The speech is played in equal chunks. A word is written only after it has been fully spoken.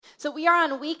So we are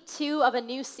on week 2 of a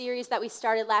new series that we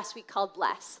started last week called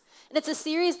Bless. And it's a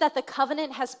series that the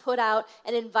Covenant has put out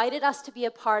and invited us to be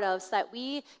a part of so that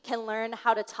we can learn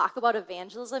how to talk about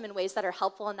evangelism in ways that are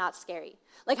helpful and not scary.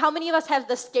 Like, how many of us have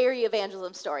the scary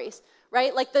evangelism stories,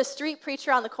 right? Like the street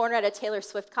preacher on the corner at a Taylor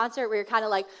Swift concert where you're kind of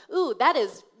like, ooh, that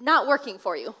is not working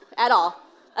for you at all.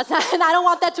 And I don't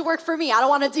want that to work for me. I don't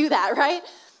want to do that, right?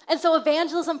 And so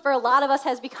evangelism for a lot of us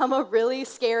has become a really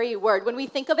scary word. When we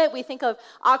think of it, we think of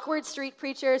awkward street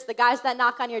preachers, the guys that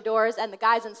knock on your doors, and the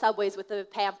guys in subways with the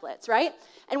pamphlets, right?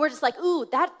 And we're just like, ooh,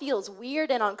 that feels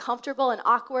weird and uncomfortable and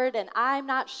awkward, and I'm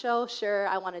not so sure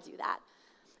I want to do that.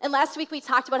 And last week we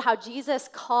talked about how Jesus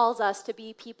calls us to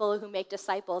be people who make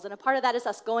disciples, and a part of that is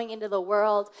us going into the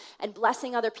world and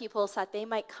blessing other people so that they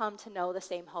might come to know the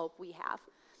same hope we have.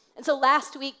 And so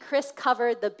last week, Chris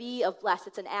covered the B of Bless.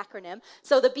 It's an acronym.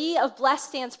 So the B of Bless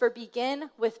stands for Begin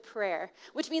with Prayer,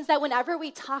 which means that whenever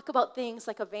we talk about things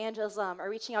like evangelism or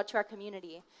reaching out to our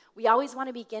community, we always want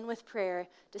to begin with prayer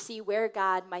to see where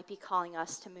God might be calling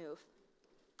us to move.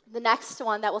 The next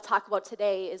one that we'll talk about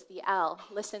today is the L,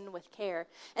 Listen with Care,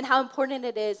 and how important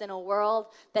it is in a world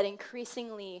that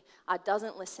increasingly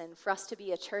doesn't listen for us to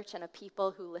be a church and a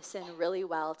people who listen really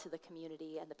well to the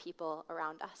community and the people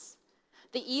around us.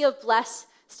 The E of Bless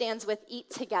stands for Eat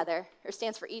Together,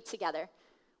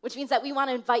 which means that we want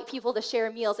to invite people to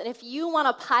share meals. And if you want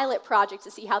a pilot project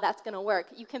to see how that's going to work,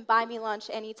 you can buy me lunch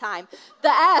anytime. The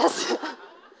S,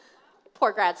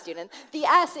 poor grad student, the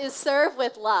S is Serve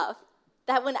with Love.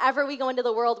 That whenever we go into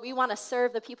the world, we want to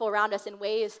serve the people around us in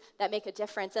ways that make a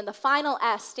difference. And the final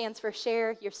S stands for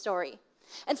Share Your Story.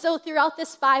 And so throughout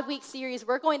this 5-week series,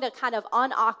 we're going to kind of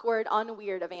unawkward,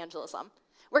 unweird evangelism.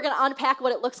 We're going to unpack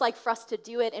what it looks like for us to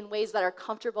do it in ways that are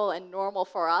comfortable and normal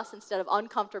for us instead of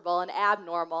uncomfortable and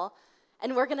abnormal.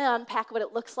 And we're going to unpack what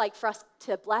it looks like for us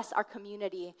to bless our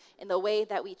community in the way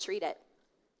that we treat it.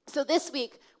 So this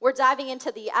week, we're diving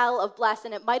into the L of Bless,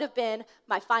 and it might have been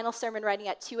my final sermon writing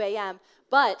at 2 a.m.,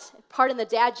 but, pardon the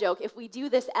dad joke, if we do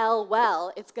this L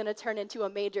well, it's going to turn into a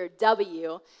major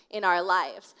W in our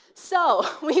lives. So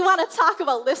we want to talk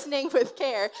about listening with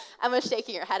care. Emma's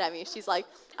shaking her head at me. She's like,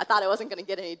 I thought I wasn't going to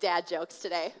get any dad jokes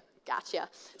today. Gotcha.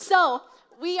 So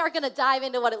we are going to dive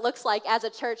into what it looks like as a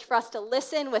church for us to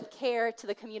listen with care to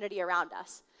the community around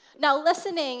us. Now,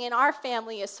 listening in our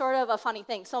family is sort of a funny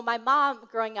thing. So my mom,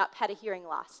 growing up, had a hearing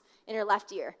loss in her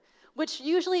left ear, which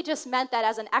usually just meant that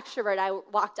as an extrovert, I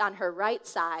walked on her right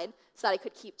side so that I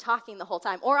could keep talking the whole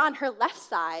time, or on her left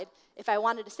side if I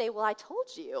wanted to say, well, I told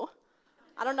you.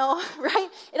 I don't know, right?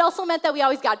 It also meant that we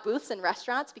always got booths in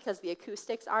restaurants because the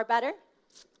acoustics are better.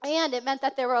 And it meant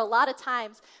that there were a lot of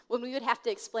times when we would have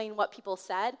to explain what people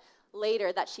said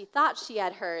later that she thought she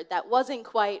had heard that wasn't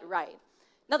quite right.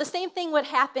 Now, the same thing would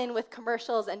happen with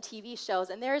commercials and TV shows,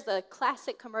 and there's a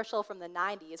classic commercial from the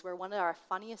 90s where one of our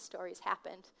funniest stories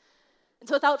happened. And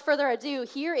so without further ado,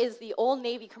 here is the Old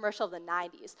Navy commercial of the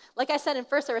 90s. Like I said in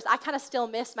first service, I kind of still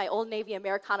miss my Old Navy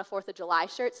Americana 4th of July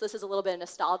shirt, so this is a little bit of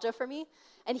nostalgia for me.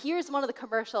 And here's one of the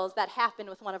commercials that happened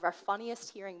with one of our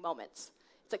funniest hearing moments.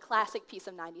 It's a classic piece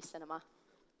of 90s cinema.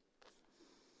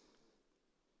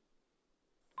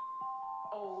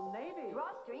 Old Navy.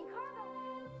 Drawstring cargo.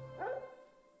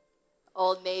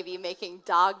 Old Navy making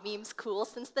dog memes cool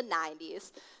since the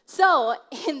 90s. So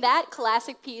in that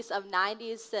classic piece of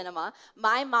 90s cinema,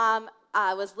 my mom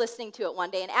was listening to it one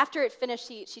day, and after it finished,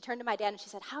 she turned to my dad and she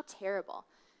said, how terrible.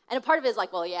 And a part of it is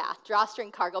like, well, yeah,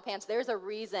 drawstring cargo pants, there's a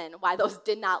reason why those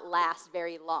did not last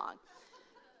very long.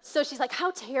 So she's like,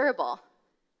 how terrible.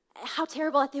 How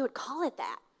terrible that they would call it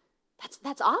that.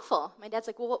 That's awful. My dad's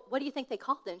like, well, what do you think they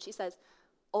called it? And she says,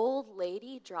 old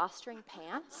lady drawstring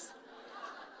pants?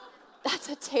 That's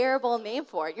a terrible name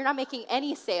for it. You're not making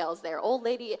any sales there. Old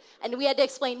lady, and we had to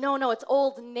explain, no, it's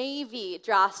Old Navy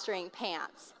drawstring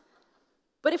pants.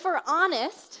 But if we're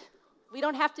honest, we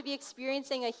don't have to be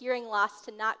experiencing a hearing loss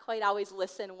to not quite always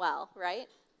listen well, right?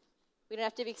 We don't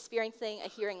have to be experiencing a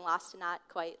hearing loss to not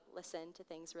quite listen to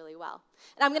things really well.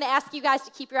 And I'm going to ask you guys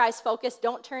to keep your eyes focused.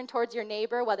 Don't turn towards your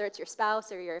neighbor, whether it's your spouse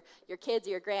or your kids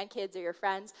or your grandkids or your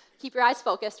friends. Keep your eyes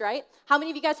focused, right? How many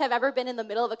of you guys have ever been in the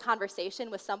middle of a conversation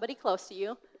with somebody close to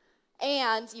you,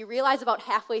 and you realize about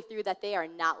halfway through that they are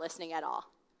not listening at all?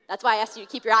 That's why I asked you to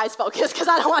keep your eyes focused, because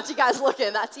I don't want you guys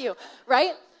looking. That's you,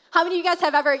 right? How many of you guys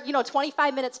have ever,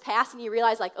 25 minutes pass and you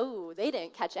realize, like, oh, they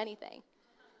didn't catch anything?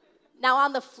 Now,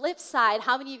 on the flip side,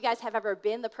 how many of you guys have ever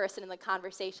been the person in the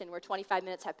conversation where 25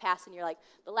 minutes have passed and you're like,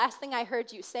 the last thing I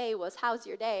heard you say was, how's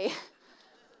your day?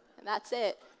 And that's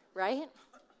it, right?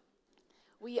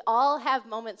 We all have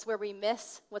moments where we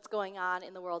miss what's going on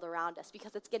in the world around us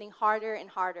because it's getting harder and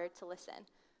harder to listen.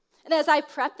 And as I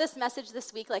prepped this message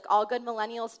this week, like all good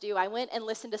millennials do, I went and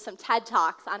listened to some TED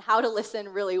Talks on how to listen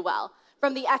really well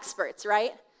from the experts,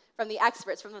 right? From the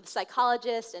experts, from the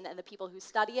psychologists and the people who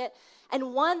study it.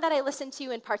 And one that I listened to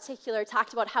in particular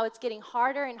talked about how it's getting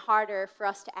harder and harder for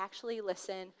us to actually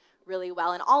listen really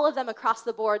well. And all of them across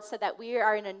the board said that we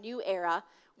are in a new era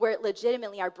where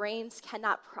legitimately our brains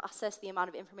cannot process the amount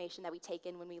of information that we take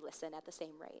in when we listen at the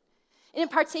same rate. And in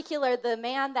particular, the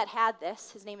man that had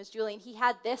this, his name is Julian, he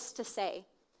had this to say.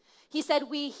 He said,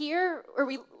 we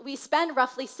spend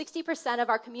roughly 60% of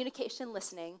our communication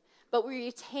listening, but we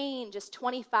retain just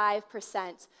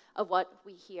 25% of what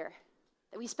we hear.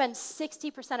 We spend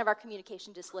 60% of our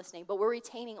communication just listening, but we're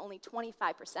retaining only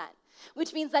 25%,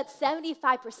 which means that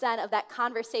 75% of that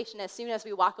conversation as soon as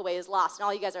we walk away is lost. And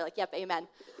all you guys are like, yep, amen.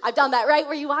 I've done that, right?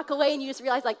 Where you walk away and you just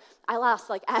realize, like, I lost,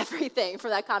 like, everything from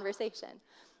that conversation.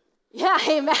 Yeah,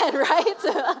 amen,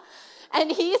 right?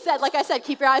 And he said, like I said,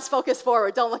 keep your eyes focused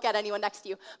forward. Don't look at anyone next to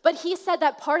you. But he said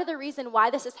that part of the reason why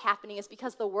this is happening is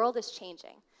because the world is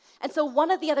changing. And so one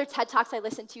of the other TED Talks I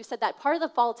listened to said that part of the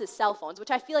fault is cell phones,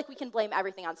 which I feel like we can blame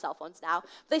everything on cell phones now.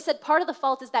 But they said part of the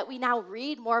fault is that we now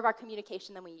read more of our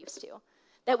communication than we used to.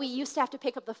 That we used to have to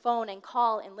pick up the phone and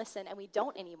call and listen, and we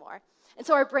don't anymore. And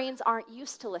so our brains aren't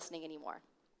used to listening anymore.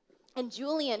 And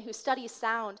Julian, who studies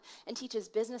sound and teaches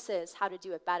businesses how to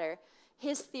do it better,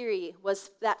 his theory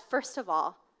was that, first of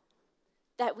all,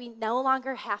 that we no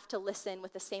longer have to listen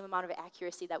with the same amount of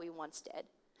accuracy that we once did.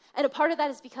 And a part of that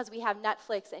is because we have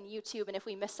Netflix and YouTube, and if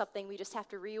we miss something, we just have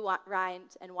to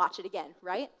rewind and watch it again,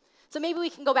 right? So maybe we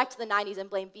can go back to the 90s and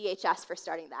blame VHS for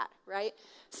starting that, right?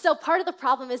 So part of the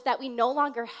problem is that we no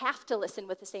longer have to listen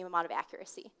with the same amount of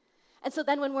accuracy. And so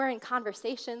then when we're in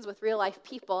conversations with real-life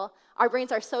people, our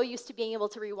brains are so used to being able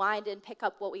to rewind and pick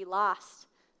up what we lost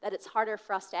that it's harder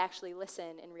for us to actually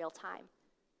listen in real time.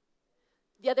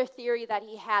 The other theory that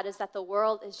he had is that the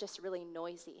world is just really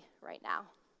noisy right now.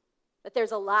 That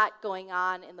there's a lot going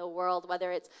on in the world,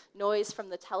 whether it's noise from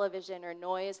the television or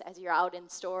noise as you're out in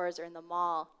stores or in the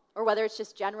mall, or whether it's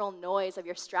just general noise of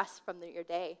your stress from your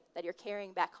day that you're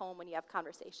carrying back home when you have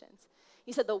conversations.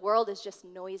 He said the world is just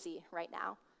noisy right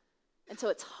now. And so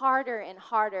it's harder and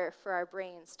harder for our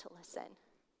brains to listen.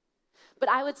 But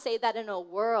I would say that in a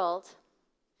world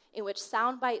in which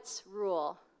sound bites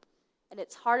rule, and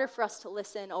it's harder for us to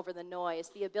listen over the noise,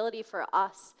 the ability for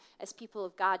us as people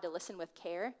of God to listen with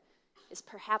care is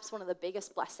perhaps one of the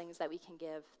biggest blessings that we can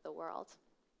give the world.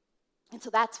 And so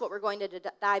that's what we're going to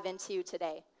dive into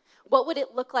today. What would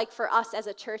it look like for us as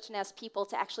a church and as people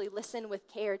to actually listen with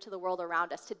care to the world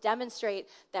around us, to demonstrate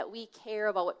that we care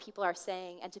about what people are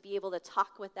saying and to be able to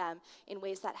talk with them in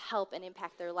ways that help and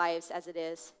impact their lives as it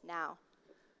is now?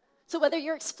 So whether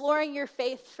you're exploring your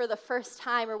faith for the first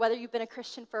time or whether you've been a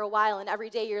Christian for a while and every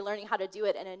day you're learning how to do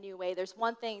it in a new way, there's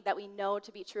one thing that we know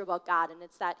to be true about God, and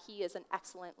it's that he is an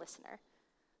excellent listener.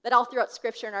 That all throughout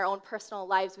Scripture and our own personal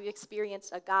lives, we've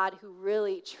experienced a God who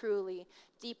really, truly,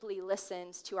 deeply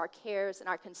listens to our cares and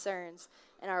our concerns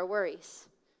and our worries.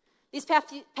 These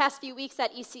past few weeks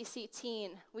at ECC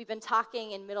Teen, we've been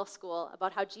talking in middle school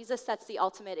about how Jesus sets the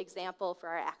ultimate example for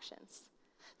our actions.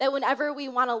 That whenever we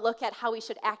want to look at how we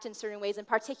should act in certain ways, and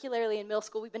particularly in middle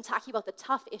school, we've been talking about the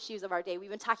tough issues of our day. We've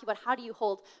been talking about how do you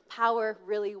hold power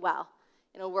really well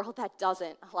in a world that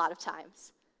doesn't a lot of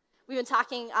times. We've been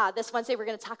talking, this Wednesday, we're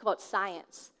going to talk about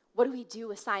science. What do we do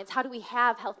with science? How do we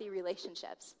have healthy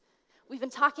relationships? We've been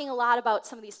talking a lot about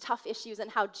some of these tough issues and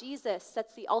how Jesus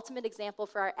sets the ultimate example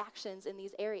for our actions in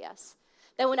these areas.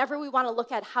 That whenever we want to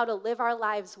look at how to live our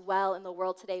lives well in the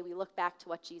world today, we look back to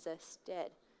what Jesus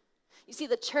did. You see,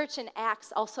 the church in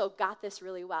Acts also got this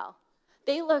really well.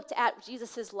 They looked at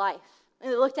Jesus' life,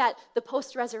 and they looked at the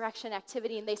post-resurrection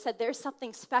activity, and they said, there's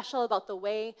something special about the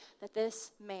way that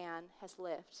this man has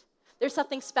lived. There's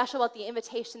something special about the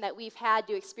invitation that we've had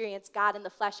to experience God in the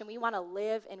flesh, and we want to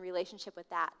live in relationship with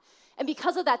that. And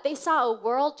because of that, they saw a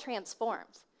world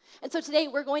transformed. And so today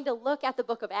we're going to look at the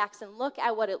book of Acts and look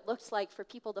at what it looks like for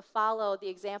people to follow the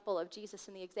example of Jesus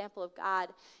and the example of God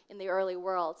in the early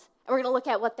world. And we're going to look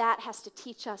at what that has to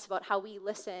teach us about how we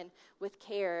listen with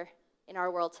care in our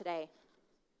world today.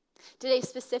 Today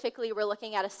specifically, we're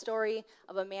looking at a story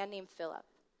of a man named Philip.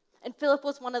 And Philip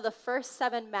was one of the first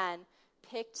 7 men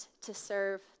picked to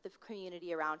serve the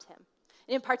community around him.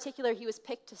 And in particular, he was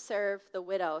picked to serve the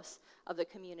widows of the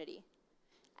community.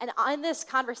 And in this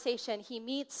conversation, he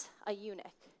meets a eunuch.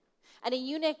 And a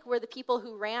eunuch were the people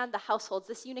who ran the households.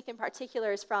 This eunuch in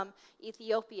particular is from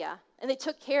Ethiopia. And they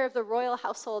took care of the royal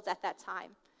households at that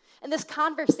time. And this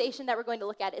conversation that we're going to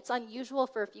look at, it's unusual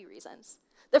for a few reasons.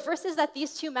 The first is that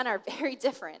these 2 men are very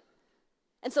different.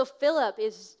 And so Philip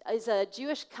is a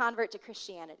Jewish convert to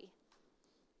Christianity.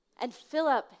 And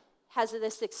Philip has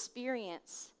this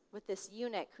experience with this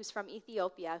eunuch who's from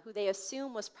Ethiopia, who they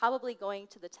assume was probably going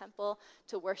to the temple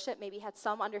to worship, maybe had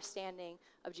some understanding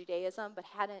of Judaism, but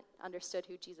hadn't understood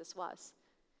who Jesus was.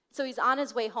 So he's on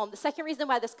his way home. The second reason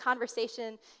why this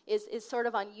conversation is sort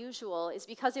of unusual is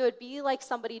because it would be like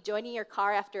somebody joining your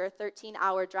car after a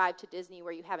 13-hour drive to Disney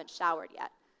where you haven't showered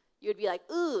yet. You would be like,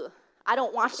 ooh, I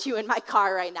don't want you in my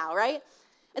car right now, right?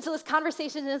 And so this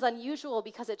conversation is unusual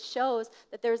because it shows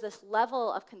that there's this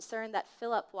level of concern that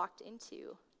Philip walked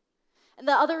into. And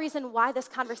the other reason why this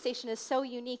conversation is so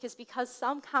unique is because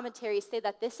some commentaries say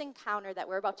that this encounter that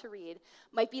we're about to read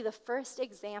might be the first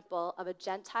example of a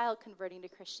Gentile converting to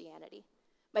Christianity.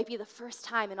 Might be the first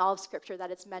time in all of Scripture that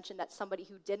it's mentioned that somebody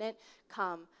who didn't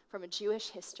come from a Jewish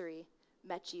history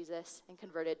met Jesus and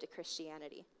converted to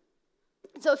Christianity.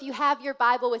 So if you have your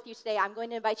Bible with you today, I'm going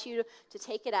to invite you to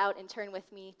take it out and turn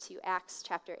with me to Acts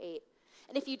chapter 8.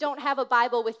 And if you don't have a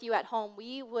Bible with you at home,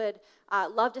 we would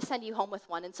love to send you home with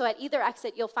one. And so at either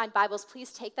exit, you'll find Bibles.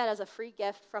 Please take that as a free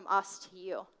gift from us to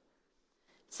you.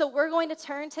 So we're going to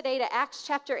turn today to Acts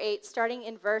chapter 8, starting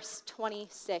in verse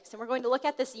 26. And we're going to look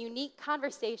at this unique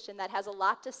conversation that has a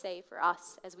lot to say for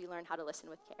us as we learn how to listen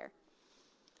with care.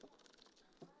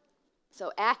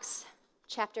 So Acts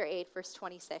chapter 8, verse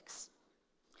 26.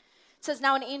 It says,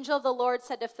 "Now an angel of the Lord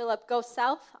said to Philip, 'Go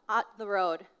south on the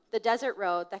road, the desert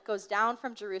road that goes down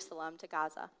from Jerusalem to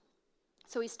Gaza.'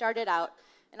 So he started out,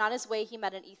 and on his way he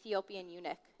met an Ethiopian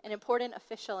eunuch, an important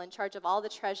official in charge of all the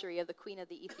treasury of the queen of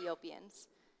the Ethiopians.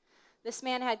 This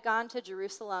man had gone to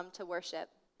Jerusalem to worship,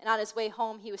 and on his way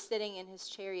home he was sitting in his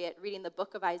chariot reading the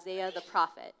book of Isaiah the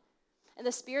prophet. And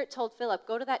the Spirit told Philip,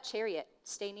 'Go to that chariot,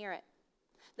 stay near it.'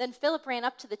 Then Philip ran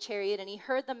up to the chariot, and he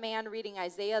heard the man reading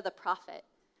Isaiah the prophet.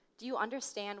 'Do you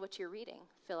understand what you're reading?'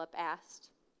 Philip asked.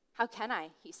 'How can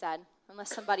I,' he said,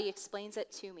 'unless somebody explains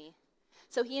it to me?'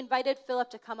 So he invited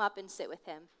Philip to come up and sit with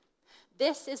him.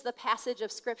 This is the passage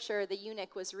of Scripture the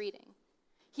eunuch was reading.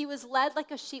 'He was led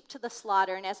like a sheep to the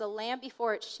slaughter, and as a lamb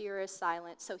before its shearer is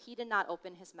silent, so he did not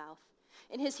open his mouth.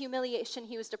 In his humiliation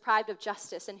he was deprived of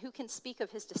justice, and who can speak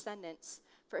of his descendants?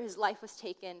 For his life was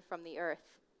taken from the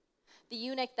earth.' The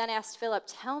eunuch then asked Philip,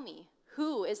 'Tell me,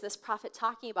 who is this prophet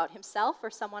talking about, himself or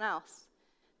someone else?'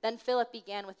 Then Philip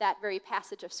began with that very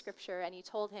passage of Scripture, and he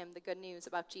told him the good news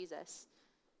about Jesus.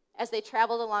 As they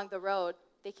traveled along the road,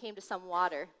 they came to some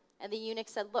water, and the eunuch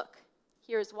said, 'Look,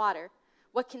 here is water.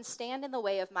 What can stand in the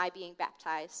way of my being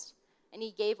baptized?' And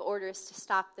he gave orders to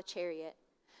stop the chariot.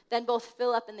 Then both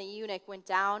Philip and the eunuch went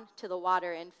down to the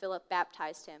water, and Philip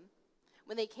baptized him.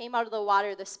 When they came out of the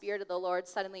water, the Spirit of the Lord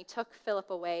suddenly took Philip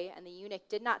away, and the eunuch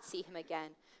did not see him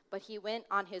again, but he went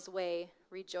on his way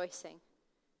rejoicing."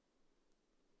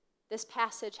 This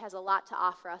passage has a lot to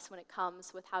offer us when it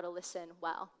comes with how to listen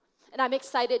well. And I'm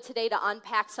excited today to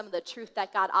unpack some of the truth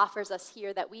that God offers us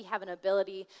here that we have an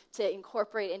ability to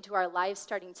incorporate into our lives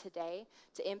starting today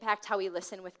to impact how we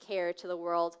listen with care to the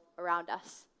world around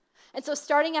us. And so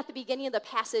starting at the beginning of the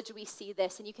passage, we see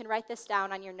this, and you can write this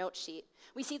down on your note sheet.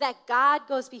 We see that God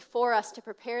goes before us to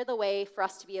prepare the way for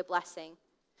us to be a blessing.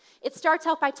 It starts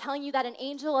out by telling you that an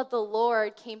angel of the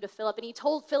Lord came to Philip, and he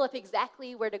told Philip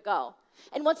exactly where to go.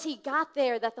 And once he got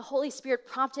there, that the Holy Spirit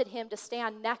prompted him to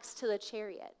stand next to the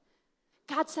chariot.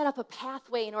 God set up a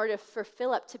pathway in order for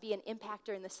Philip to be an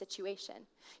impactor in this situation.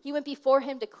 He went before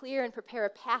him to clear and prepare a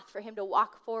path for him to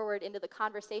walk forward into the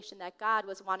conversation that God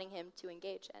was wanting him to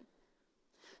engage in.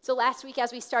 So last week,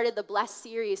 as we started the Bless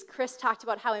series, Chris talked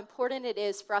about how important it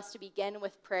is for us to begin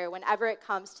with prayer whenever it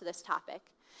comes to this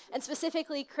topic. And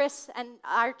specifically, Chris and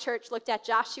our church looked at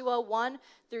Joshua 1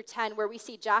 through 10, where we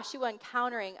see Joshua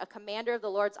encountering a commander of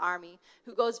the Lord's army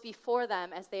who goes before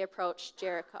them as they approach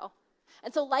Jericho.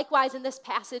 And so likewise, in this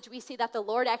passage, we see that the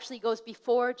Lord actually goes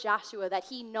before Joshua, that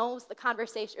he knows the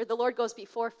conversation, or the Lord goes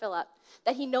before Philip,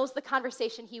 that he knows the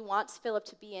conversation he wants Philip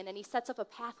to be in, and he sets up a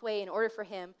pathway in order for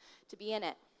him to be in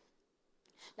it.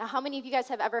 Now, how many of you guys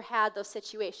have ever had those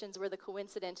situations where the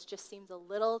coincidence just seems a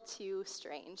little too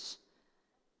strange?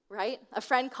 Right? A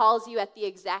friend calls you at the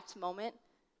exact moment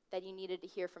that you needed to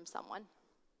hear from someone.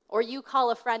 Or you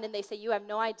call a friend and they say, "You have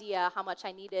no idea how much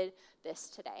I needed this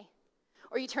today."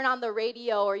 Or you turn on the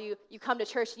radio, or you come to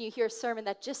church and you hear a sermon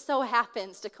that just so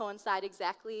happens to coincide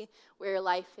exactly where your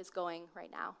life is going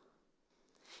right now.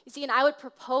 You see, and I would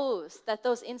propose that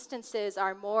those instances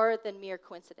are more than mere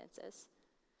coincidences.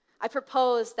 I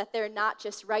propose that they're not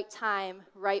just right time,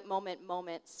 right moment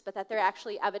moments, but that they're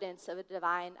actually evidence of a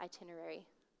divine itinerary.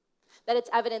 That it's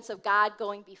evidence of God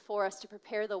going before us to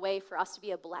prepare the way for us to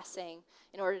be a blessing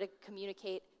in order to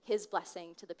communicate his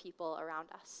blessing to the people around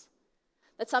us.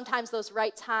 That sometimes those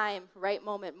right time, right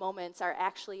moment moments are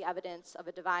actually evidence of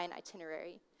a divine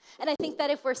itinerary. And I think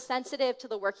that if we're sensitive to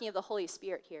the working of the Holy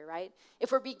Spirit here, right?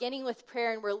 If we're beginning with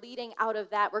prayer and we're leading out of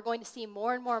that, we're going to see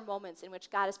more and more moments in which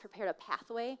God has prepared a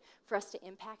pathway for us to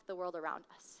impact the world around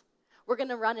us. We're going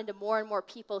to run into more and more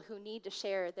people who need to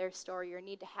share their story or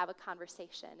need to have a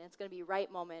conversation. And it's going to be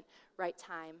right moment, right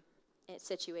time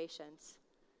situations.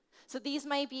 So these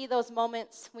might be those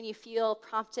moments when you feel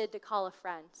prompted to call a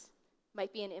friend.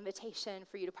 Might be an invitation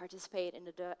for you to participate in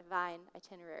a divine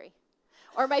itinerary.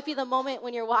 Or it might be the moment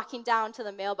when you're walking down to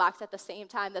the mailbox at the same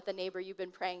time that the neighbor you've been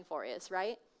praying for is,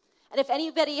 right? And if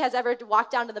anybody has ever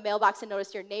walked down to the mailbox and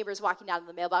noticed your neighbor's walking down to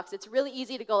the mailbox, it's really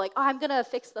easy to go like, oh, I'm going to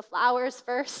fix the flowers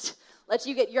first, let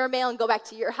you get your mail and go back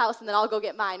to your house, and then I'll go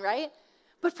get mine, right?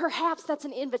 But perhaps that's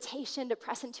an invitation to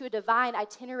press into a divine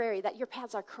itinerary that your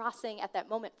paths are crossing at that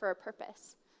moment for a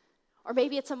purpose. Or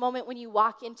maybe it's a moment when you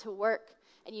walk into work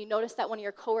and you notice that one of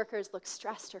your coworkers looks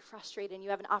stressed or frustrated, and you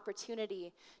have an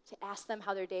opportunity to ask them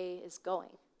how their day is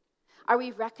going. Are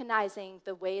we recognizing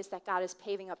the ways that God is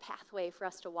paving a pathway for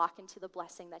us to walk into the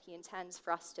blessing that he intends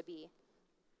for us to be?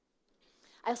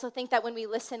 I also think that when we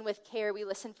listen with care, we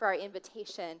listen for our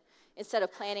invitation instead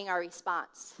of planning our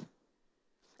response.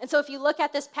 And so if you look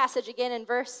at this passage again in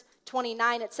verse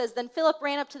 29, it says, Then Philip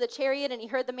ran up to the chariot, and he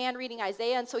heard the man reading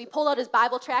Isaiah, and so he pulled out his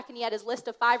Bible tract, and he had his list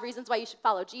of 5 reasons why you should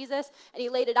follow Jesus, and he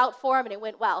laid it out for him, and it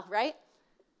went well, right?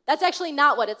 That's actually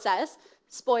not what it says.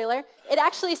 Spoiler. It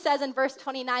actually says in verse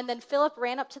 29, Then Philip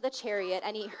ran up to the chariot,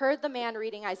 and he heard the man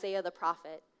reading Isaiah the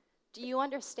prophet. Do you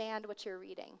understand what you're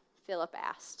reading? Philip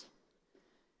asked.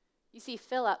 You see,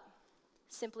 Philip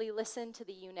simply listened to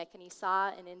the eunuch, and he saw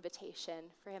an invitation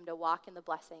for him to walk in the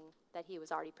blessing that he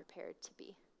was already prepared to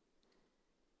be.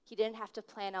 He didn't have to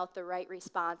plan out the right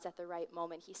response at the right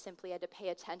moment. He simply had to pay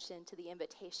attention to the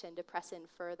invitation to press in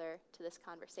further to this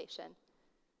conversation.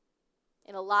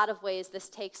 In a lot of ways, this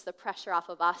takes the pressure off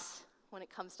of us when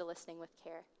it comes to listening with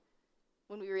care,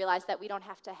 when we realize that we don't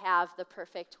have to have the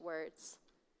perfect words.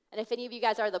 And if any of you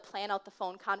guys are the plan out the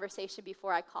phone conversation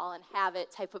before I call and have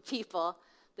it type of people,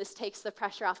 this takes the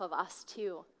pressure off of us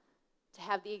too, to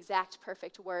have the exact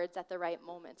perfect words at the right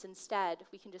moments. Instead,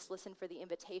 we can just listen for the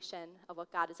invitation of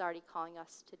what God is already calling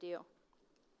us to do.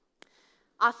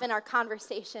 Often our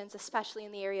conversations, especially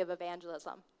in the area of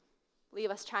evangelism,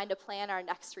 leave us trying to plan our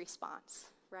next response,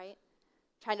 right?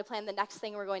 Trying to plan the next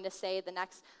thing we're going to say, the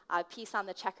next piece on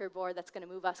the checkerboard that's going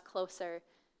to move us closer.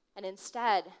 And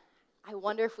instead, I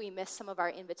wonder if we miss some of our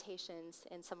invitations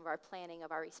in some of our planning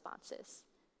of our responses.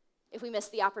 If we miss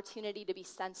the opportunity to be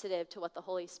sensitive to what the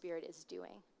Holy Spirit is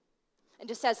doing. And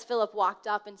just as Philip walked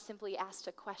up and simply asked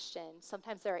a question,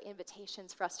 sometimes there are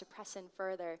invitations for us to press in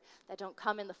further that don't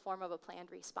come in the form of a planned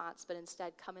response, but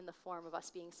instead come in the form of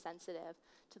us being sensitive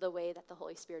to the way that the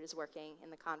Holy Spirit is working in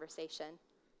the conversation.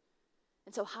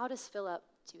 And so how does Philip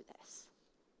do this?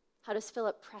 How does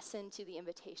Philip press into the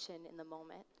invitation in the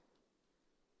moment?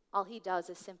 All he does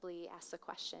is simply ask the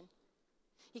question.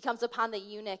 He comes upon the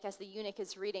eunuch as the eunuch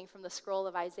is reading from the scroll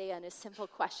of Isaiah, and his simple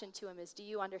question to him is, do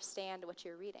you understand what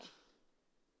you're reading?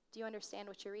 Do you understand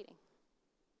what you're reading?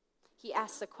 He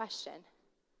asks a question.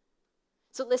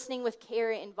 So listening with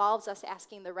care involves us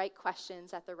asking the right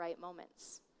questions at the right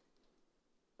moments.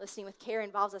 Listening with care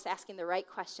involves us asking the right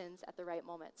questions at the right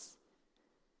moments.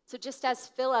 So just as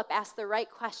Philip asked the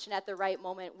right question at the right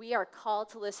moment, we are called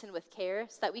to listen with care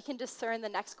so that we can discern the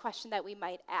next question that we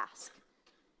might ask.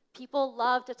 People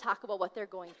love to talk about what they're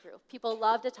going through. People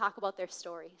love to talk about their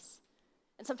stories.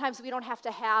 And sometimes we don't have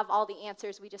to have all the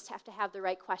answers. We just have to have the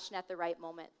right question at the right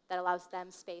moment that allows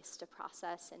them space to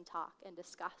process and talk and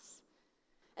discuss.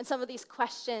 And some of these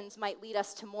questions might lead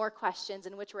us to more questions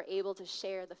in which we're able to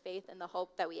share the faith and the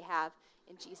hope that we have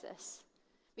in Jesus.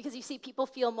 Because you see, people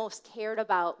feel most cared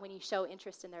about when you show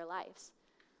interest in their lives.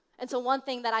 And so one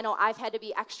thing that I know I've had to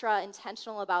be extra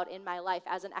intentional about in my life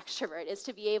as an extrovert is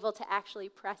to be able to actually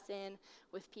press in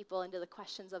with people into the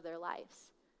questions of their lives,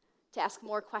 to ask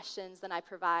more questions than I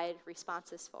provide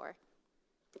responses for,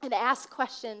 and to ask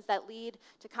questions that lead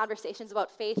to conversations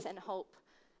about faith and hope,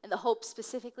 and the hope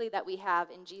specifically that we have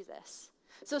in Jesus.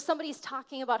 So if somebody's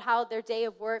talking about how their day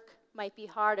of work might be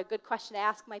hard, a good question to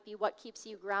ask might be, what keeps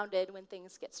you grounded when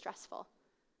things get stressful?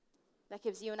 That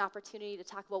gives you an opportunity to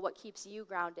talk about what keeps you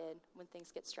grounded when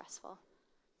things get stressful.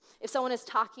 If someone is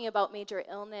talking about major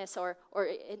illness or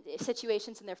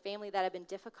situations in their family that have been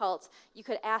difficult, you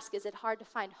could ask, is it hard to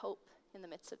find hope in the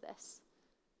midst of this?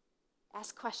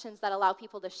 Ask questions that allow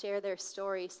people to share their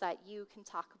story so that you can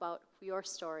talk about your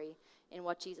story and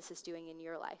what Jesus is doing in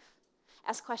your life.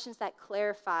 Ask questions that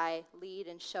clarify, lead,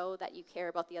 and show that you care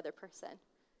about the other person.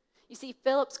 You see,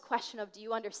 Philip's question of, do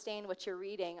you understand what you're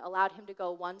reading, allowed him to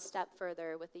go one step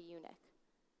further with the eunuch.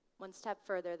 One step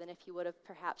further than if he would have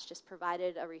perhaps just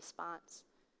provided a response.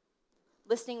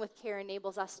 Listening with care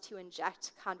enables us to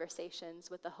inject conversations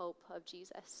with the hope of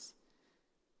Jesus.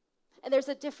 And there's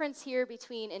a difference here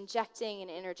between injecting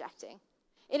and interjecting.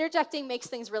 Interjecting makes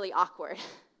things really awkward.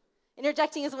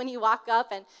 Interjecting is when you walk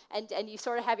up and you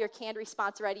sort of have your canned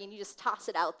response ready and you just toss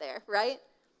it out there, right?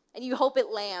 And you hope it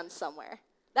lands somewhere.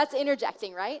 That's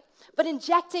interjecting, right? But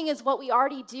injecting is what we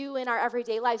already do in our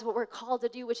everyday lives, what we're called to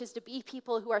do, which is to be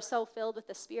people who are so filled with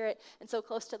the Spirit and so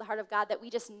close to the heart of God that we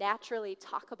just naturally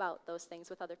talk about those things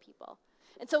with other people.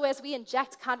 And so as we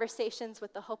inject conversations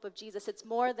with the hope of Jesus, it's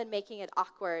more than making it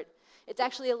awkward. It's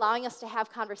actually allowing us to have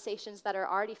conversations that are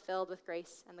already filled with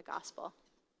grace and the gospel.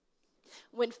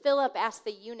 When Philip asked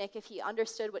the eunuch if he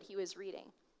understood what he was reading,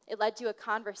 it led to a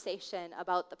conversation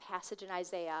about the passage in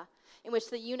Isaiah in which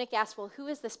the eunuch asked, well, who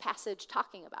is this passage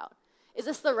talking about? Is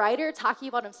this the writer talking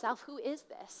about himself? Who is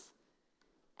this?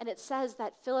 And it says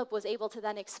that Philip was able to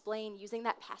then explain, using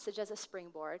that passage as a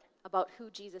springboard, about who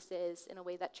Jesus is in a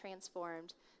way that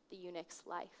transformed the eunuch's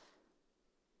life.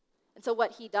 And so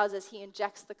what he does is he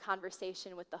injects the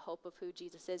conversation with the hope of who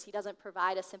Jesus is. He doesn't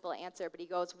provide a simple answer, but he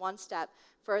goes one step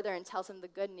further and tells him the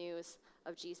good news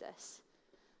of Jesus.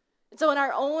 And so in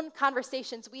our own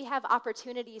conversations, we have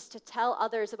opportunities to tell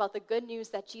others about the good news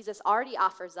that Jesus already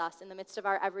offers us in the midst of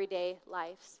our everyday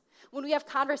lives. When we have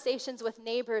conversations with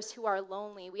neighbors who are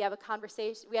lonely, we have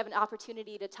an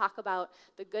opportunity to talk about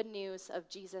the good news of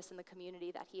Jesus and the community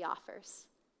that he offers.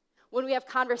 When we have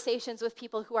conversations with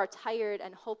people who are tired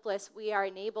and hopeless, we are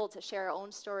enabled to share our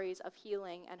own stories of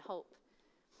healing and hope.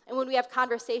 And when we have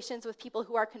conversations with people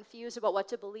who are confused about what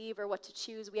to believe or what to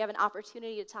choose, we have an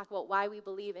opportunity to talk about why we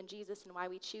believe in Jesus and why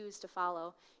we choose to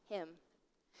follow him.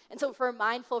 And so if we're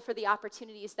mindful for the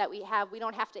opportunities that we have, we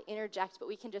don't have to interject, but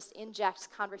we can just inject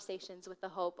conversations with the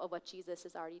hope of what Jesus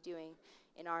is already doing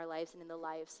in our lives and in the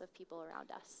lives of people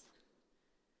around us.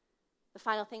 The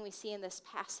final thing we see in this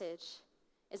passage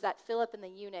is that Philip and the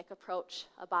eunuch approach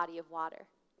a body of water.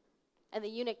 And the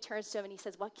eunuch turns to him and he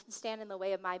says, what can stand in the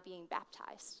way of my being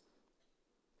baptized?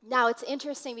 Now, it's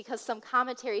interesting because some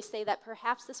commentaries say that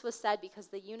perhaps this was said because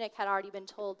the eunuch had already been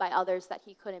told by others that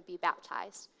he couldn't be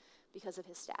baptized because of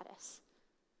his status.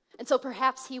 And so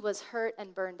perhaps he was hurt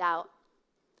and burned out.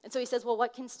 And so he says, well,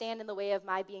 what can stand in the way of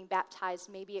my being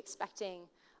baptized? Maybe expecting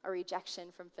a rejection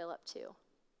from Philip too.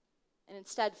 And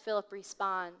instead, Philip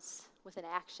responds with an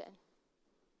action.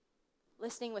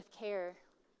 Listening with care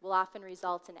will often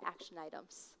result in action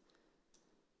items.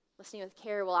 Listening with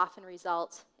care will often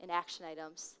result in action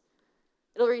items.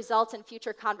 It'll result in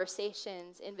future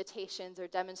conversations, invitations, or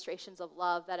demonstrations of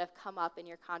love that have come up in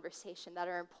your conversation that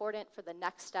are important for the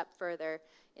next step further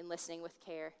in listening with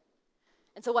care.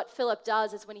 And so what Philip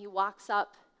does is when he walks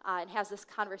up and has this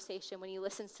conversation, when he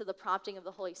listens to the prompting of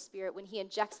the Holy Spirit, when he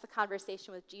injects the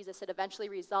conversation with Jesus, it eventually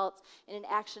results in an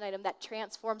action item that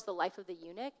transforms the life of the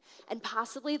eunuch and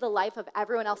possibly the life of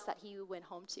everyone else that he went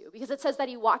home to. Because it says that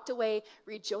he walked away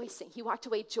rejoicing. He walked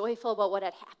away joyful about what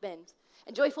had happened.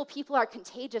 And joyful people are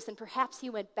contagious, and perhaps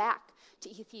he went back to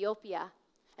Ethiopia.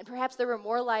 And perhaps there were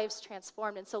more lives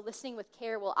transformed. And so listening with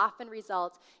care will often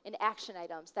result in action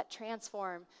items that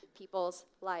transform people's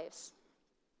lives.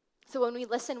 So when we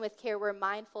listen with care, we're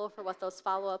mindful for what those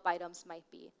follow-up items might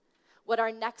be, what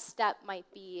our next step might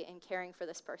be in caring for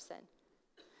this person.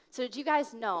 So did you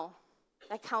guys know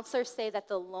that counselors say that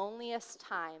the loneliest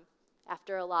time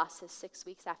after a loss is 6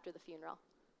 weeks after the funeral?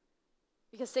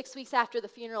 Because 6 weeks after the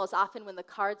funeral is often when the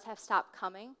cards have stopped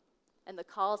coming and the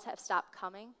calls have stopped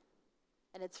coming,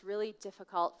 and it's really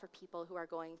difficult for people who are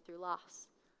going through loss.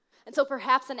 And so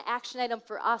perhaps an action item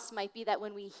for us might be that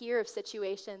when we hear of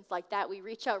situations like that, we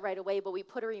reach out right away, but we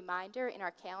put a reminder in our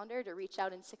calendar to reach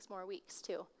out in 6 more weeks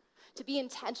too, to be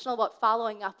intentional about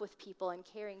following up with people and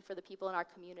caring for the people in our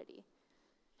community.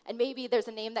 And maybe there's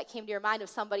a name that came to your mind of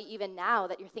somebody even now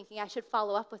that you're thinking, I should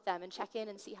follow up with them and check in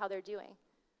and see how they're doing.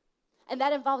 And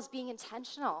that involves being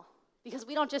intentional because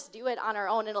we don't just do it on our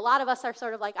own. And a lot of us are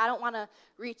sort of like, I don't want to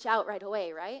reach out right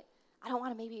away, right? I don't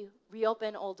want to maybe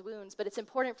reopen old wounds, but it's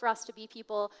important for us to be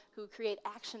people who create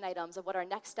action items of what our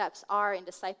next steps are in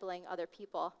discipling other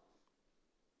people.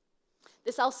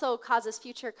 This also causes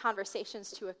future conversations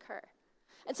to occur.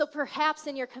 And so perhaps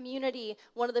in your community,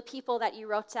 one of the people that you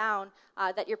wrote down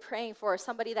that you're praying for,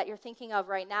 somebody that you're thinking of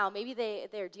right now, maybe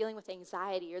they're dealing with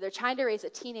anxiety or they're trying to raise a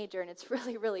teenager and it's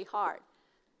really, really hard.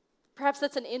 Perhaps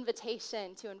that's an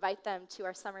invitation to invite them to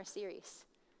our summer series,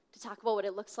 to talk about what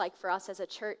it looks like for us as a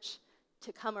church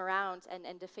to come around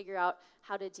and to figure out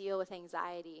how to deal with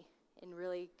anxiety in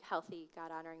really healthy,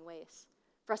 God-honoring ways.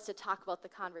 for us to talk about the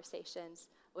conversations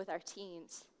with our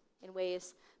teens in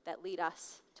ways that lead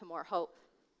us to more hope.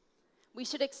 We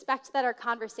should expect that our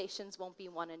conversations won't be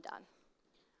one and done.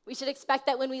 We should expect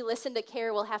that when we listen to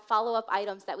care, we'll have follow-up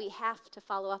items that we have to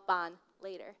follow up on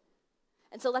later.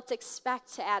 And so let's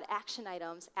expect to add action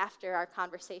items after our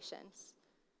conversations.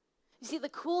 You see, the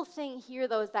cool thing here,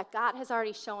 though, is that God has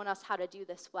already shown us how to do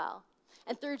this well.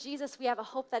 And through Jesus, we have a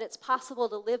hope that it's possible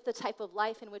to live the type of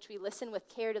life in which we listen with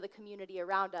care to the community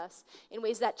around us in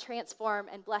ways that transform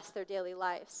and bless their daily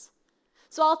lives.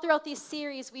 So all throughout these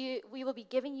series, we will be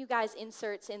giving you guys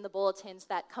inserts in the bulletins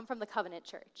that come from the Covenant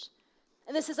Church.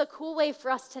 And this is a cool way for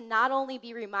us to not only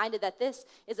be reminded that this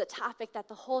is a topic that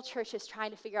the whole church is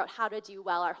trying to figure out how to do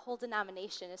well, our whole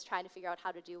denomination is trying to figure out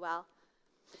how to do well.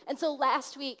 And so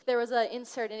last week, there was an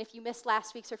insert, and if you missed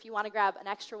last week's or if you want to grab an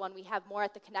extra one, we have more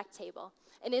at the Connect table.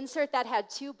 An insert that had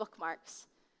 2 bookmarks.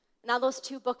 Now those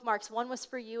 2 bookmarks, one was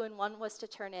for you and one was to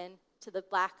turn in to the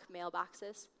black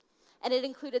mailboxes. And it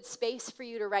included space for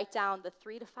you to write down the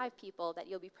 3 to 5 people that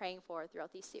you'll be praying for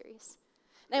throughout these series.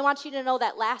 And I want you to know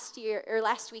that last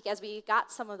week, as we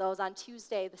got some of those on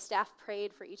Tuesday, the staff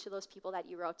prayed for each of those people that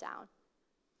you wrote down.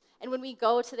 And when we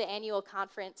go to the annual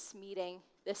conference meeting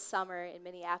this summer in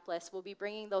Minneapolis, we'll be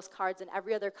bringing those cards, and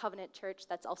every other Covenant church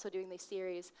that's also doing this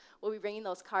series will be bringing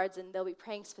those cards, and they'll be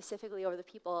praying specifically over the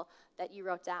people that you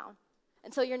wrote down.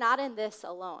 And so you're not in this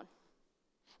alone.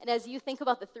 And as you think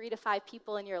about the 3 to 5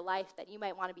 people in your life that you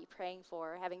might want to be praying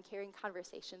for, or having caring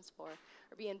conversations for,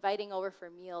 or be inviting over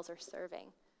for meals or serving,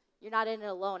 you're not in it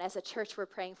alone. As a church, we're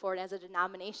praying for it. As a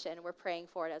denomination, we're praying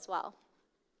for it as well.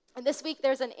 And this week,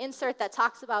 there's an insert that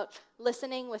talks about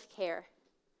listening with care.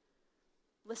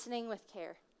 Listening with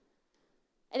care.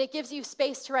 And it gives you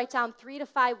space to write down 3 to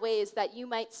 5 ways that you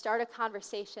might start a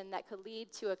conversation that could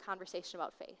lead to a conversation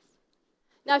about faith.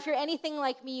 Now, if you're anything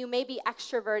like me, you may be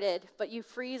extroverted, but you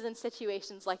freeze in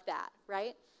situations like that,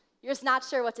 right? You're just not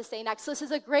sure what to say next. So this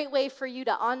is a great way for you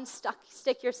to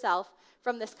unstick yourself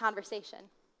from this conversation.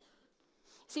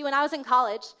 See, when I was in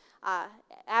college,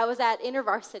 I was at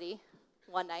InterVarsity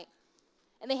one night,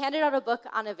 and they handed out a book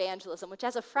on evangelism, which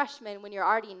as a freshman, when you're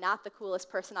already not the coolest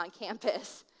person on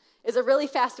campus, is a really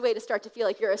fast way to start to feel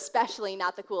like you're especially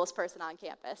not the coolest person on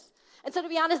campus. And so to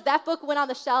be honest, that book went on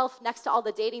the shelf next to all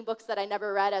the dating books that I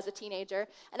never read as a teenager,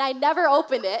 and I never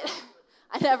opened it.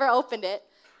 I never opened it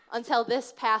until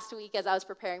this past week as I was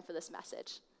preparing for this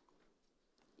message.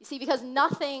 You see, because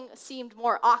nothing seemed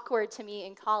more awkward to me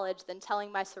in college than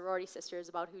telling my sorority sisters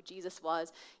about who Jesus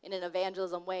was in an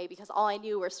evangelism way, because all I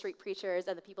knew were street preachers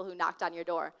and the people who knocked on your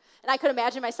door. And I could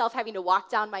imagine myself having to walk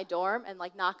down my dorm and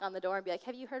knock on the door and be like,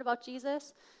 have you heard about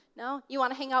Jesus? No? You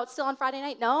want to hang out still on Friday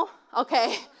night? No?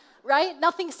 Okay. Right?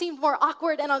 Nothing seemed more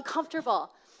awkward and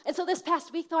uncomfortable. And so this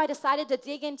past week, though, I decided to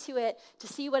dig into it to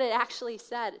see what it actually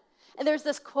said. And there's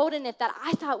this quote in it that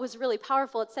I thought was really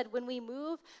powerful. It said, when we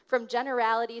move from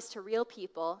generalities to real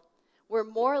people, we're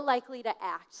more likely to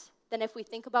act than if we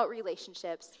think about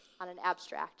relationships on an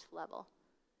abstract level.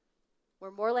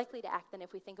 We're more likely to act than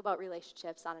if we think about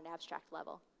relationships on an abstract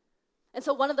level. And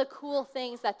so one of the cool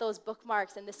things that those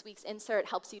bookmarks in this week's insert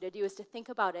helps you to do is to think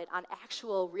about it on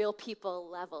actual real people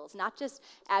levels, not just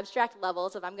abstract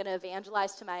levels of I'm going to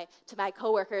evangelize to my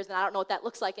coworkers and I don't know what that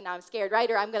looks like and now I'm scared, right?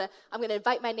 Or I'm going to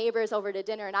invite my neighbors over to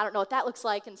dinner and I don't know what that looks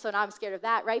like and so now I'm scared of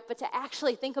that, right? But to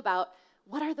actually think about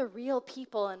what are the real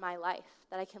people in my life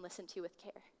that I can listen to with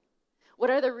care? What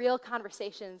are the real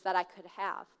conversations that I could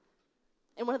have?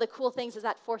 And one of the cool things is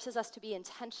that forces us to be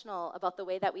intentional about the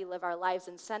way that we live our lives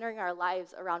and centering our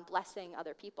lives around blessing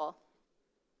other people.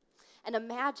 And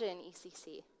imagine,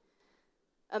 ECC,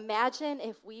 imagine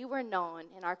if we were known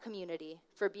in our community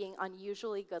for being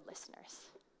unusually good listeners.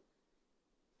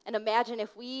 And imagine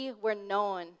if we were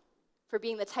known for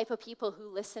being the type of people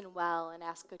who listen well and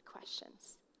ask good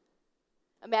questions.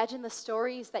 Imagine the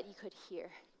stories that you could hear.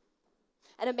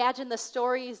 And imagine the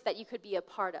stories that you could be a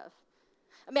part of.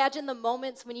 Imagine the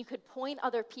moments when you could point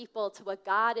other people to what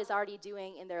God is already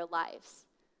doing in their lives.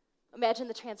 Imagine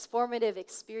the transformative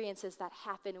experiences that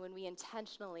happen when we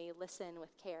intentionally listen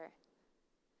with care.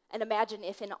 And imagine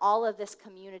if in all of this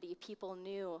community, people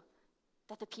knew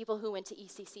that the people who went to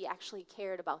ECC actually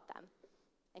cared about them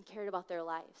and cared about their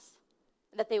lives.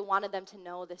 And that they wanted them to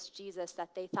know this Jesus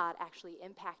that they thought actually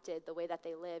impacted the way that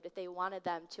they lived. If they wanted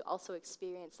them to also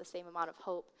experience the same amount of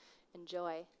hope and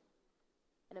joy.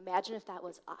 And imagine if that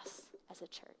was us as a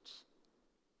church,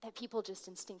 that people just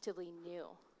instinctively knew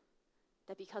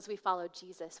that because we followed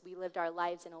Jesus, we lived our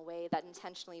lives in a way that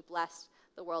intentionally blessed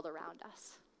the world around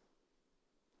us.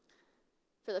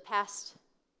 For the past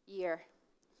year,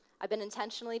 I've been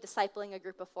intentionally discipling a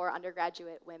group of 4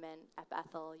 undergraduate women at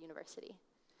Bethel University.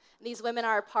 And these women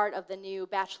are a part of the new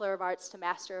Bachelor of Arts to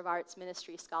Master of Arts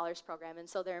Ministry Scholars Program. And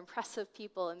so they're impressive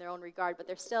people in their own regard, but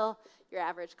they're still your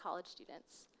average college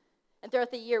students. And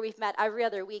throughout the year, we've met every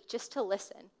other week just to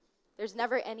listen. There's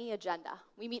never any agenda.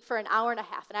 We meet for an hour and a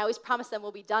half, and I always promise them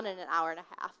we'll be done in an hour and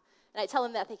a half. And I tell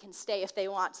them that they can stay if they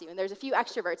want to. And there's a few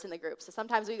extroverts in the group, so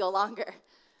sometimes we go longer.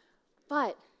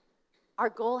 But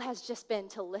our goal has just been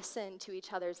to listen to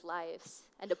each other's lives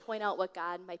and to point out what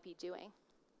God might be doing.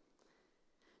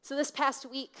 So this past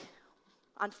week,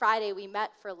 on Friday, we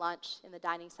met for lunch in the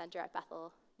dining center at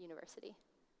Bethel University.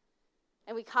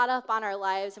 And we caught up on our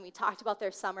lives, and we talked about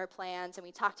their summer plans, and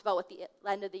we talked about what the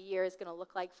end of the year is going to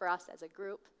look like for us as a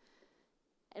group.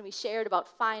 And we shared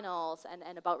about finals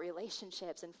and about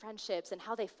relationships and friendships and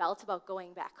how they felt about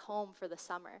going back home for the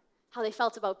summer, how they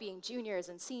felt about being juniors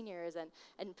and seniors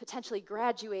and potentially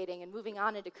graduating and moving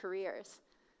on into careers.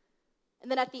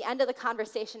 And then at the end of the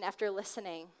conversation, after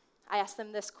listening, I asked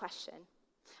them this question.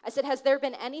 I said, has there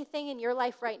been anything in your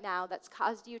life right now that's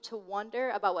caused you to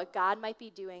wonder about what God might be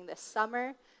doing this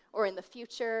summer or in the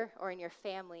future or in your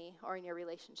family or in your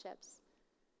relationships?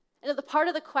 And at the part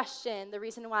of the question, the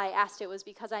reason why I asked it was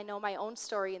because I know my own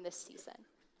story in this season.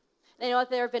 And I know that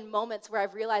there have been moments where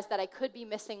I've realized that I could be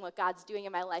missing what God's doing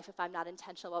in my life if I'm not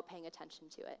intentional about paying attention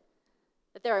to it.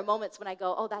 That there are moments when I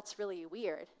go, oh, that's really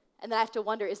weird. And then I have to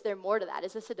wonder, is there more to that?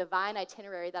 Is this a divine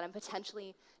itinerary that I'm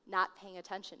potentially not paying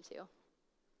attention to?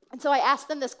 And so I asked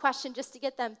them this question just to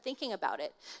get them thinking about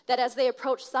it, that as they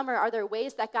approach summer, are there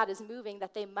ways that God is moving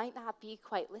that they might not be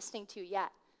quite listening to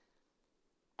yet?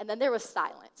 And then there was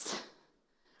silence,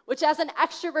 which as an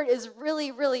extrovert is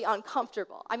really, really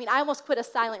uncomfortable. I mean, I almost quit a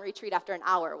silent retreat after an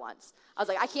hour once. I was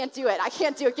like, I can't do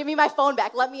it. Give me my phone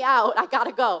back. Let me out. I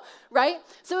gotta go, right?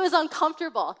 So it was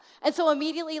uncomfortable. And so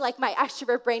immediately, like, my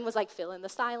extrovert brain was like, fill in the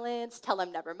silence, tell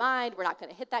them never mind, we're not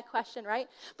gonna hit that question, right?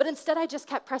 But instead, I just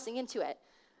kept pressing into it.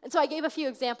 And so I gave a few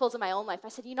examples in my own life. I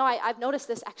said, I've noticed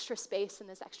this extra space and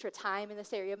this extra time in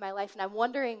this area of my life, and I'm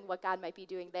wondering what God might be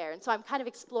doing there. And so I'm kind of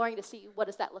exploring to see, what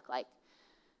does that look like?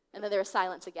 And then there was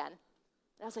silence again.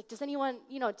 And I was like, does anyone,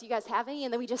 do you guys have any?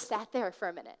 And then we just sat there for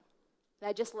a minute. And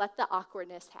I just let the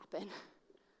awkwardness happen.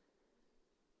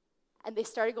 And they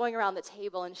started going around the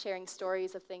table and sharing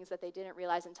stories of things that they didn't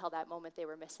realize until that moment they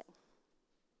were missing.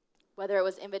 Whether it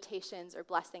was invitations or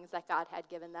blessings that God had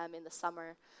given them in the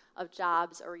summer of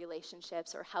jobs or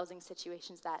relationships or housing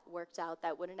situations that worked out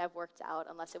that wouldn't have worked out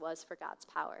unless it was for God's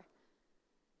power.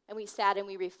 And we sat and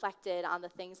we reflected on the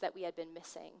things that we had been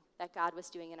missing that God was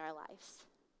doing in our lives.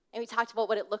 And we talked about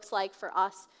what it looks like for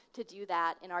us to do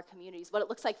that in our communities, what it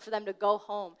looks like for them to go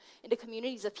home into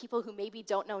communities of people who maybe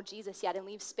don't know Jesus yet and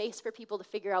leave space for people to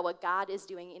figure out what God is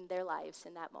doing in their lives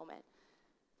in that moment.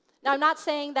 Now, I'm not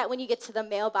saying that when you get to the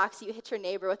mailbox, you hit your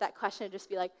neighbor with that question and just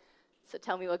be like, so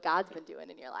tell me what God's been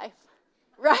doing in your life,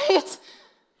 right?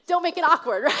 Don't make it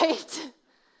awkward, right?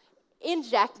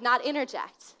 Inject, not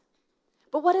interject.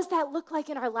 But what does that look like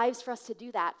in our lives for us to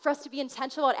do that? For us to be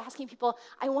intentional about asking people,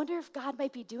 I wonder if God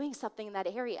might be doing something in that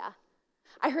area.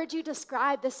 I heard you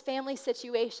describe this family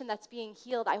situation that's being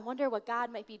healed. I wonder what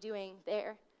God might be doing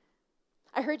there.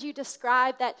 I heard you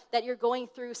describe that you're going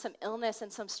through some illness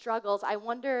and some struggles. I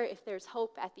wonder if there's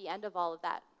hope at the end of all of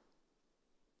that.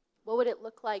 What would it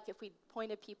look like if we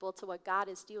pointed people to what God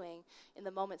is doing in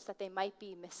the moments that they might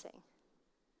be missing?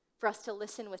 For us to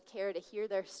listen with care, to hear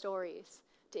their stories,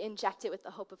 to inject it with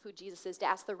the hope of who Jesus is, to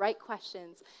ask the right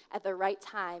questions at the right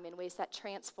time in ways that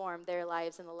transform their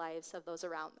lives and the lives of those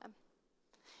around them.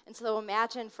 And so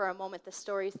imagine for a moment the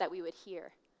stories that we would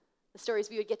hear, the stories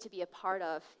we would get to be a part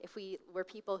of if we were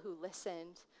people who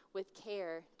listened with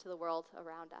care to the world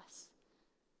around us.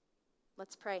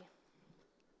 Let's pray.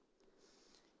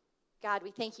 God,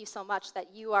 we thank you so much that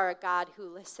you are a God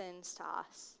who listens to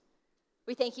us.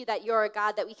 We thank you that you're a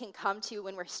God that we can come to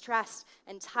when we're stressed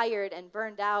and tired and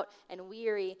burned out and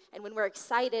weary, and when we're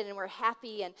excited and we're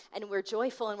happy and we're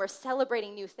joyful and we're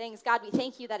celebrating new things. God, we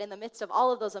thank you that in the midst of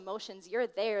all of those emotions, you're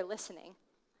there listening.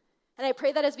 And I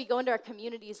pray that as we go into our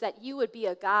communities, that you would be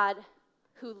a God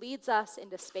who leads us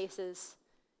into spaces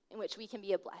in which we can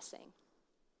be a blessing.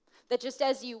 That just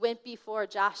as you went before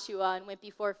Joshua and went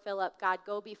before Philip, God,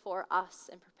 go before us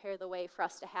and prepare the way for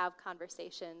us to have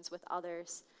conversations with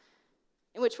others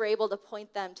in which we're able to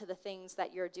point them to the things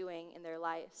that you're doing in their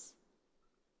lives.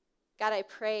 God, I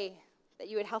pray that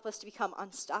you would help us to become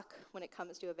unstuck when it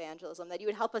comes to evangelism, that you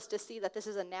would help us to see that this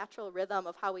is a natural rhythm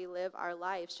of how we live our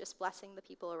lives, just blessing the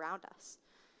people around us.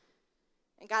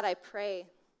 And God, I pray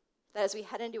that as we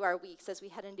head into our weeks, as we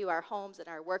head into our homes and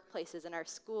our workplaces and our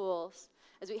schools,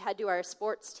 as we head to our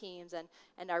sports teams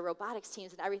and our robotics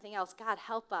teams and everything else, God,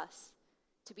 help us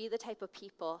to be the type of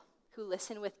people who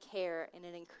listen with care in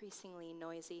an increasingly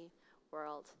noisy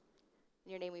world.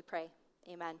 In your name we pray.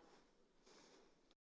 Amen.